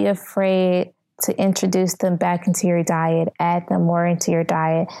 Don't be afraid to introduce them back into your diet, add them more into your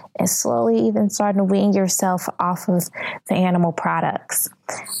diet, and slowly even start to wean yourself off of the animal products.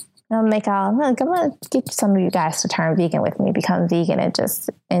 I'm going to get some of you guys to turn vegan with me, become vegan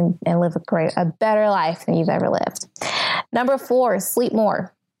and live a better life than you've ever lived. Number 4, sleep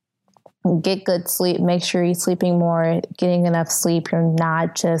more. Get good sleep. Make sure you're sleeping more, getting enough sleep. You're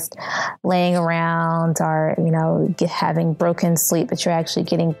not just laying around or, having broken sleep, but you're actually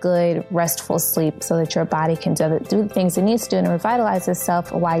getting good, restful sleep so that your body can do the things it needs to do and revitalize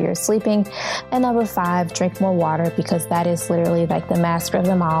itself while you're sleeping. And number 5, drink more water, because that is literally like the master of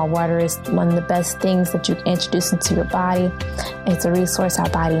them all. Water is one of the best things that you can introduce into your body. It's a resource our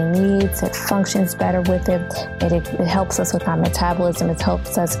body needs. It functions better with it. It helps us with our metabolism. It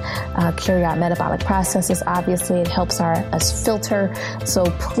helps us carry out metabolic processes. Obviously, it helps us filter. So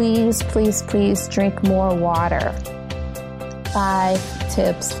please, please, please drink more water. 5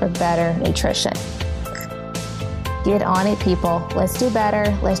 tips for better nutrition. Get on it, people. Let's do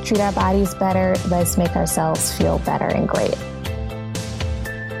better. Let's treat our bodies better. Let's make ourselves feel better and great.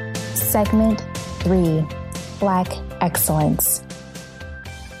 Segment 3, Black Excellence.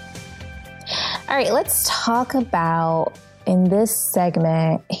 All right, let's talk about, in this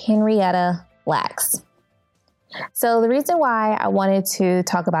segment, Henrietta Lacks. So the reason why I wanted to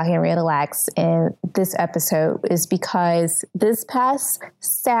talk about Henrietta Lacks in this episode is because this past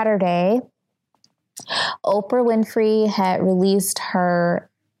Saturday, Oprah Winfrey had released her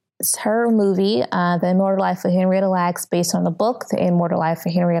movie, The Immortal Life of Henrietta Lacks, based on the book, The Immortal Life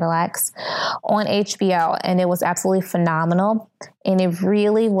of Henrietta Lacks, on HBO. And it was absolutely phenomenal. And it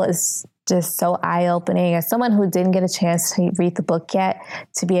really was just so eye-opening. As someone who didn't get a chance to read the book yet,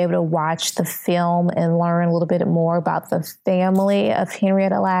 to be able to watch the film and learn a little bit more about the family of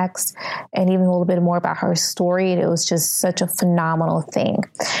Henrietta Lacks and even a little bit more about her story, it was just such a phenomenal thing.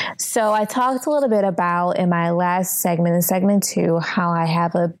 So I talked a little bit about, in my last segment, in segment 2, how I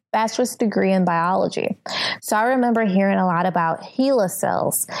have a bachelor's degree in biology. So I remember hearing a lot about HeLa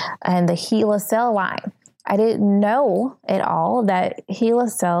cells and the HeLa cell line. I didn't know at all that HeLa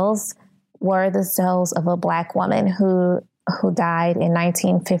cells were the cells of a Black woman who died in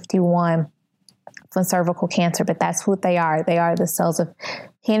 1951 from cervical cancer, but that's what they are. They are the cells of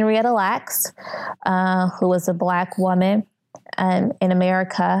Henrietta Lacks, who was a Black woman in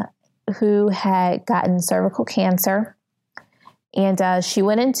America who had gotten cervical cancer. And she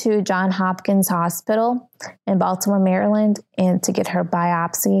went into Johns Hopkins Hospital in Baltimore, Maryland, and to get her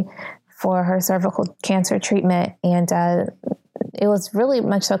biopsy for her cervical cancer treatment. And it was really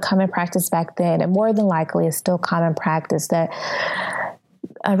much so common practice back then, and more than likely it's still common practice that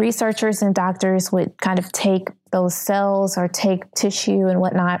researchers and doctors would kind of take those cells or take tissue and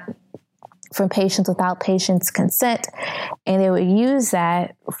whatnot from patients without patients' consent, and they would use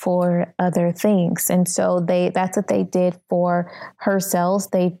that for other things. And so that's what they did for her cells.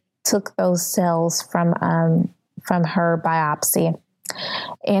 They took those cells from her biopsy.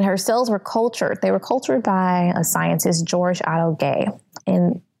 And her cells were cultured. They were cultured by a scientist, George Otto Gay.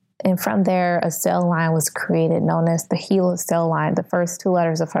 And from there, a cell line was created known as the HeLa cell line, the first 2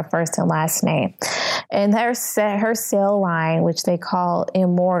 letters of her first and last name. And her cell line, which they call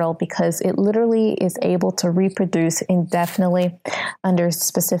immortal because it literally is able to reproduce indefinitely under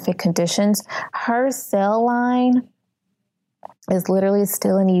specific conditions. Her cell line is literally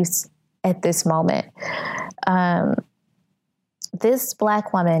still in use at this moment. This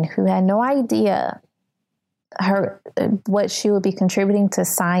Black woman who had no idea what she would be contributing to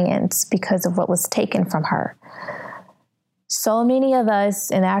science because of what was taken from her. So many of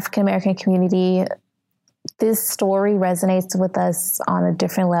us in the African American community, this story resonates with us on a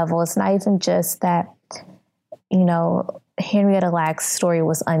different level. It's not even just that Henrietta Lacks' story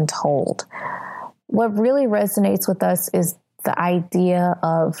was untold. What really resonates with us is the idea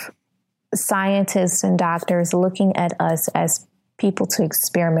of scientists and doctors looking at us as people to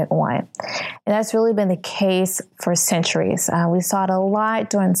experiment on. And that's really been the case for centuries. We saw it a lot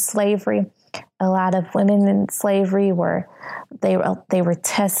during slavery. A lot of women in slavery were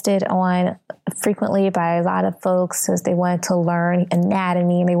tested on frequently by a lot of folks as they wanted to learn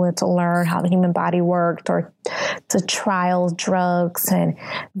anatomy and they wanted to learn how the human body worked, or to trial drugs and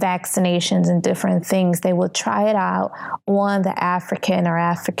vaccinations and different things. They would try it out on the African or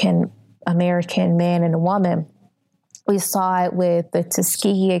African American man and woman. We saw it with the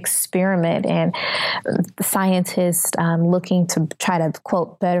Tuskegee experiment and scientists looking to try to,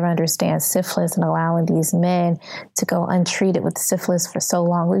 quote, better understand syphilis and allowing these men to go untreated with syphilis for so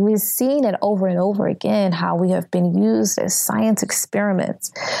long. We've seen it over and over again, how we have been used as science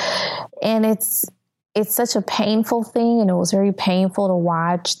experiments. And it's such a painful thing, and it was very painful to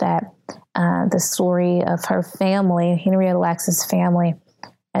watch that the story of her family, Henrietta Lacks' family,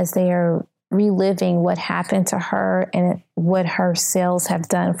 as they are reliving what happened to her and what her cells have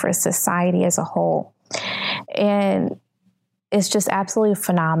done for society as a whole. And it's just absolutely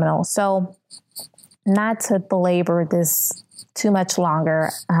phenomenal. So not to belabor this too much longer,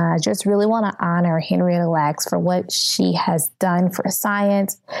 I just really want to honor Henrietta Lacks for what she has done for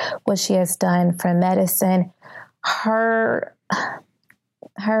science, what she has done for medicine. Her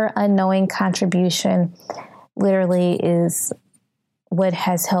unknowing contribution literally is what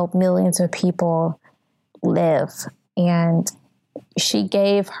has helped millions of people live. And she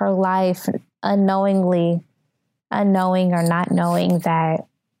gave her life unknowing or not knowing that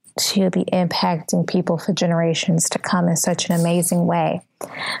she would be impacting people for generations to come in such an amazing way.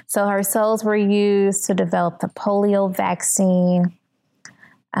 So her cells were used to develop the polio vaccine.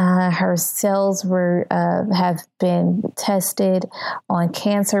 Her cells have been tested on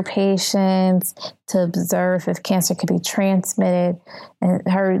cancer patients to observe if cancer could be transmitted. And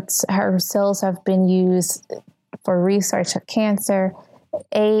her cells have been used for research of cancer,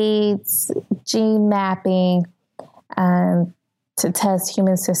 AIDS, gene mapping, to test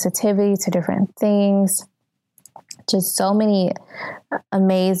human sensitivity to different things. Just so many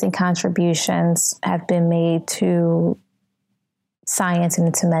amazing contributions have been made to science and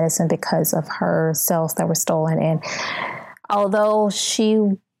into medicine because of her cells that were stolen. And although she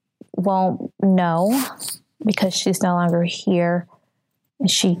won't know because she's no longer here,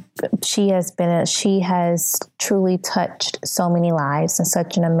 she has truly touched so many lives in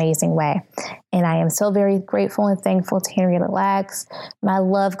such an amazing way. And I am so very grateful and thankful to Henrietta Lacks. My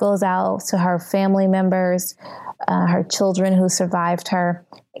love goes out to her family members, her children who survived her,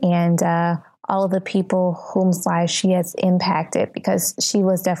 and all of the people whose lives she has impacted, because she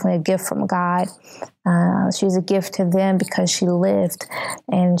was definitely a gift from God. She was a gift to them because she lived,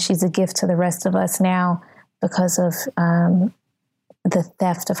 and she's a gift to the rest of us now because of the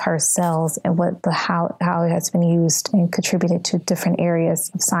theft of her cells and how it has been used and contributed to different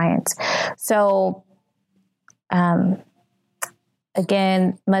areas of science. So,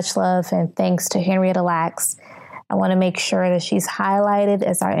 again, much love and thanks to Henrietta Lacks. I want to make sure that she's highlighted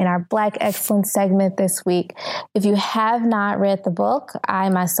in our Black Excellence segment this week. If you have not read the book, I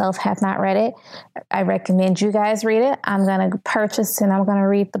myself have not read it. I recommend you guys read it. I'm going to purchase and I'm going to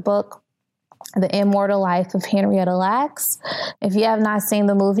read the book, The Immortal Life of Henrietta Lacks. If you have not seen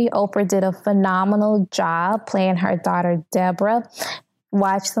the movie, Oprah did a phenomenal job playing her daughter, Deborah.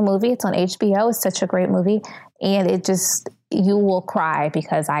 Watch the movie. It's on HBO. It's such a great movie. And you will cry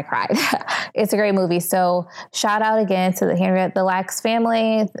because I cried. It's a great movie. So shout out again to the Henrietta Lacks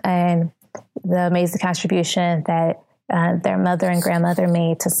family and the amazing contribution that their mother and grandmother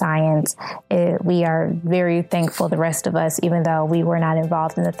made to science. We are very thankful, the rest of us, even though we were not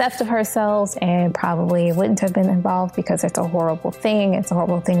involved in the theft of her cells and probably wouldn't have been involved because it's a horrible thing. It's a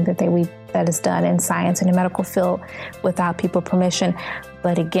horrible thing that is done in science and the medical field without people's permission.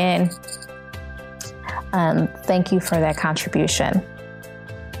 But again, thank you for that contribution.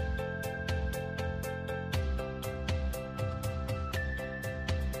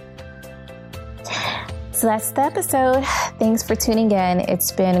 So that's the episode. Thanks for tuning in.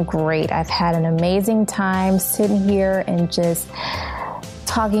 It's been great. I've had an amazing time sitting here and just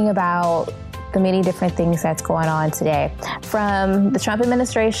talking about the many different things that's going on today. From the Trump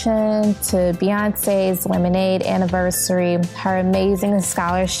administration to Beyonce's Lemonade anniversary, her amazing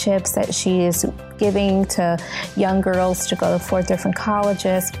scholarships that she is giving to young girls to go to 4 different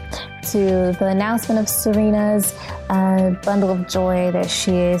colleges, to the announcement of Serena's bundle of joy that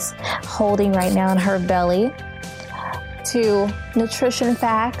she is holding right now in her belly, to nutrition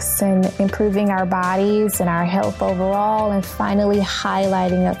facts and improving our bodies and our health overall, and finally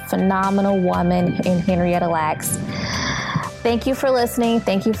highlighting a phenomenal woman in Henrietta Lacks. Thank you for listening.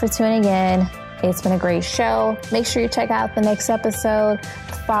 Thank you for tuning in. It's been a great show. Make sure you check out the next episode.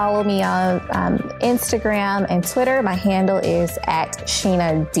 Follow me on Instagram and Twitter. My handle is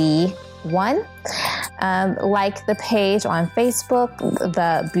 @SheenaD1. Like the page on Facebook,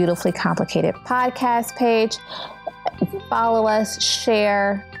 the Beautifully Complicated podcast page. Follow us,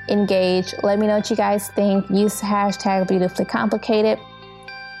 share, engage. Let me know what you guys think. Use the hashtag Beautifully Complicated.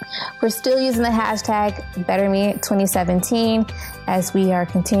 We're still using the hashtag BetterMe2017 as we are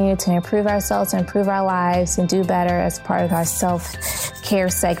continuing to improve ourselves, improve our lives, and do better as part of our self-care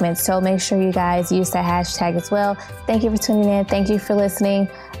segment. So make sure you guys use that hashtag as well. Thank you for tuning in. Thank you for listening.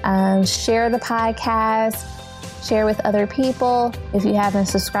 Share the podcast. Share with other people. If you haven't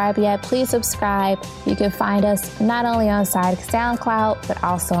subscribed yet, please subscribe. You can find us not only on SoundCloud, but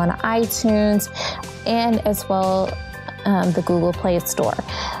also on iTunes and as well the Google Play Store.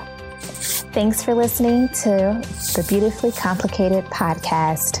 Thanks for listening to the Beautifully Complicated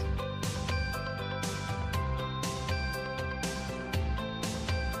podcast.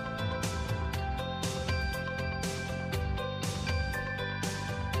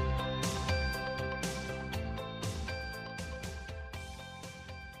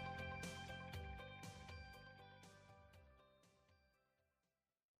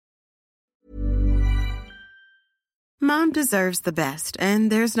 Mom deserves the best,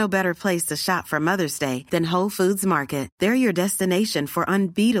 and there's no better place to shop for Mother's Day than Whole Foods Market. They're your destination for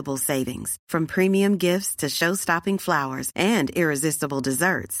unbeatable savings, from premium gifts to show-stopping flowers and irresistible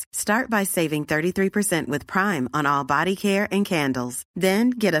desserts. Start by saving 33% with Prime on all body care and candles.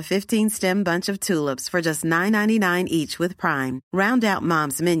 Then get a 15-stem bunch of tulips for just $9.99 each with Prime. Round out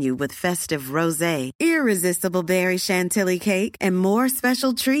Mom's menu with festive rosé, irresistible berry chantilly cake, and more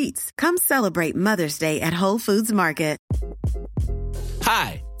special treats. Come celebrate Mother's Day at Whole Foods Market.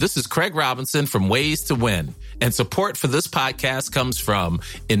 Hi, this is Craig Robinson from Ways to Win, and support for this podcast comes from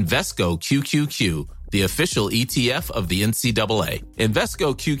Invesco QQQ, the official ETF of the NCAA.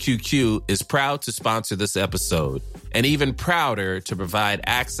 Invesco QQQ is proud to sponsor this episode, and even prouder to provide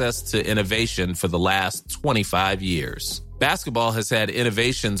access to innovation for the last 25 years. Basketball has had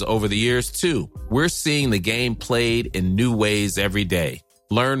innovations over the years, too. We're seeing the game played in new ways every day.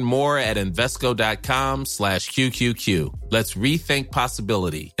 Learn more at Invesco.com/QQQ. Let's rethink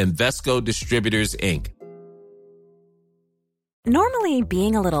possibility. Invesco Distributors, Inc. Normally,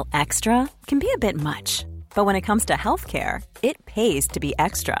 being a little extra can be a bit much. But when it comes to healthcare, it pays to be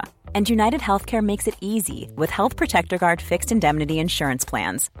extra. And United Healthcare makes it easy with Health Protector Guard fixed indemnity insurance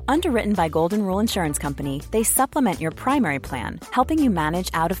plans. Underwritten by Golden Rule Insurance Company, they supplement your primary plan, helping you manage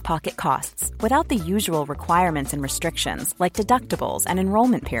out-of-pocket costs without the usual requirements and restrictions like deductibles and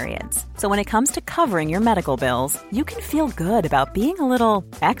enrollment periods. So when it comes to covering your medical bills, you can feel good about being a little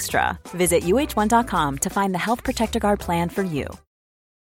extra. Visit UH1.com to find the Health Protector Guard plan for you.